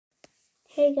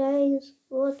Hey guys,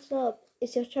 what's up?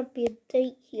 It's your champion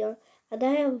Date here, and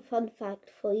I have a fun fact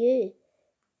for you.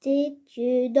 Did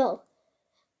you know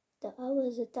that I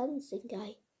was a dancing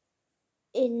guy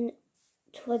in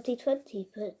 2020,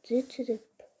 but due to the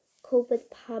COVID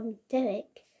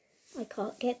pandemic, I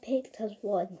can't get picked as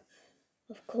one?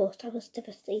 Of course, I was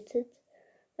devastated.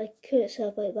 I couldn't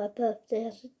celebrate my birthday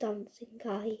as a dancing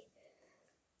guy.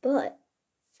 But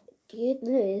good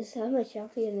news, I'm a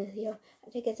champion this year.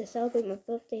 I get to celebrate my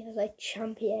birthday as a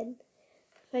champion.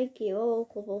 Thank you all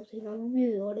for voting. I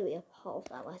really want to be a part of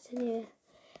that lesson here.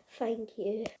 Thank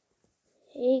you.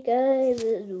 Hey guys,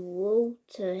 it's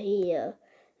Walter here,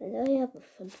 and I have a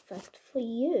fun fact for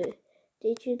you.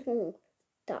 Did you know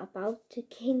that about the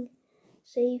King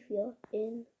Saviour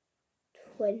in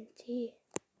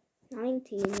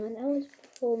 2019 when I was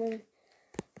performing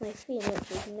my theme, which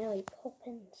was Mary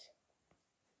Poppins?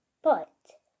 But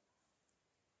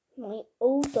my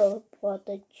older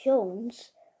brother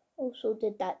Jones also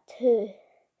did that too.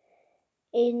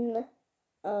 In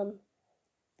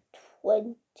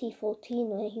 2014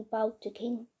 when he bowed to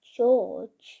King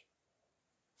Jones.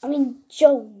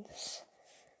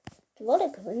 What a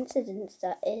coincidence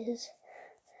that is.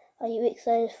 Are you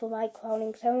excited for my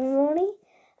crowning ceremony?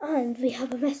 And we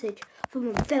have a message from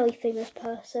a very famous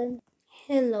person.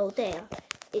 Hello there,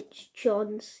 it's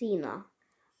John Cena.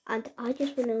 And I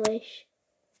just want to wish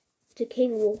to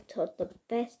King Walter the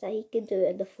best that he can do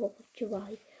in the 4th of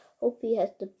July. Hope he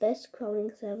has the best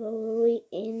crowning ceremony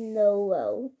in the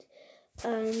world.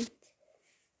 And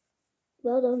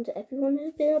well done to everyone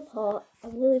who's been a part.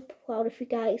 I'm really proud of you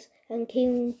guys. And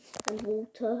King and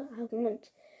Walter, I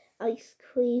want ice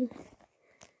cream.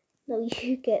 No,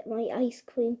 you get my ice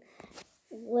cream.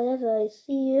 Whenever I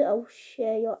see you, I'll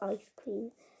share your ice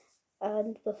cream.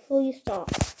 And before you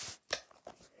start,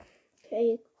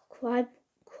 okay,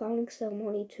 crowning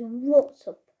ceremony to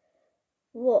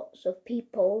lots of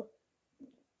people,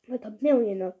 like 1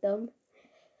 million of them.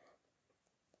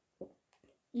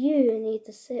 You need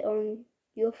to sit on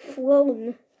your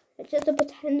throne. It's just a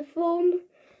pretend throne.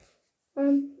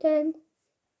 And then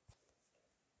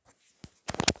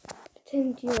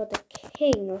pretend you're the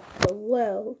king of the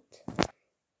world.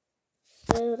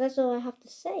 So that's all I have to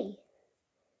say.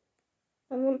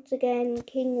 And once again,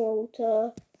 King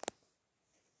Walter,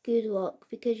 good luck,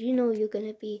 because you know you're going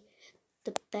to be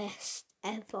the best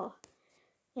ever.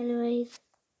 Anyways,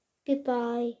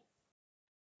 goodbye.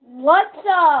 What's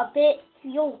up? It's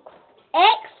your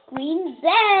X-Queen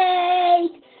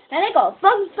Zade, and I got a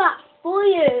fun fact for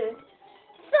you.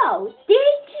 So,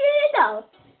 did you know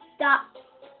that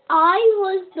I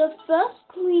was the first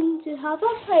queen to have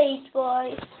a page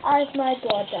boy as my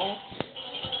brother?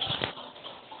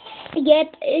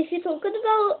 Yep, if you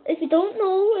don't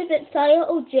know if it's Tyler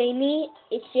or Jamie,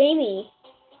 it's Jamie.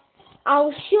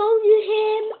 I'll show you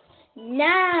him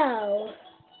now.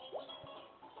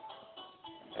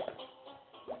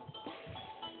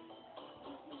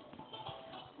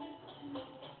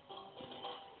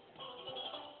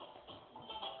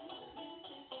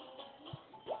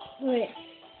 Wait.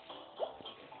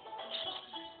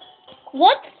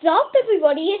 What's up,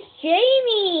 everybody? It's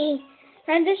Jamie.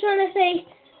 I just want to say,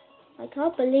 I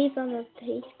can't believe I'm a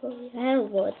page boy. That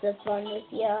was the fun with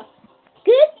you.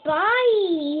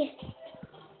 Goodbye.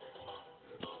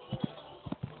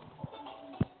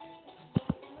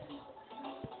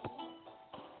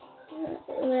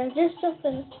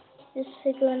 Just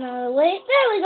figuring out a way. There we go.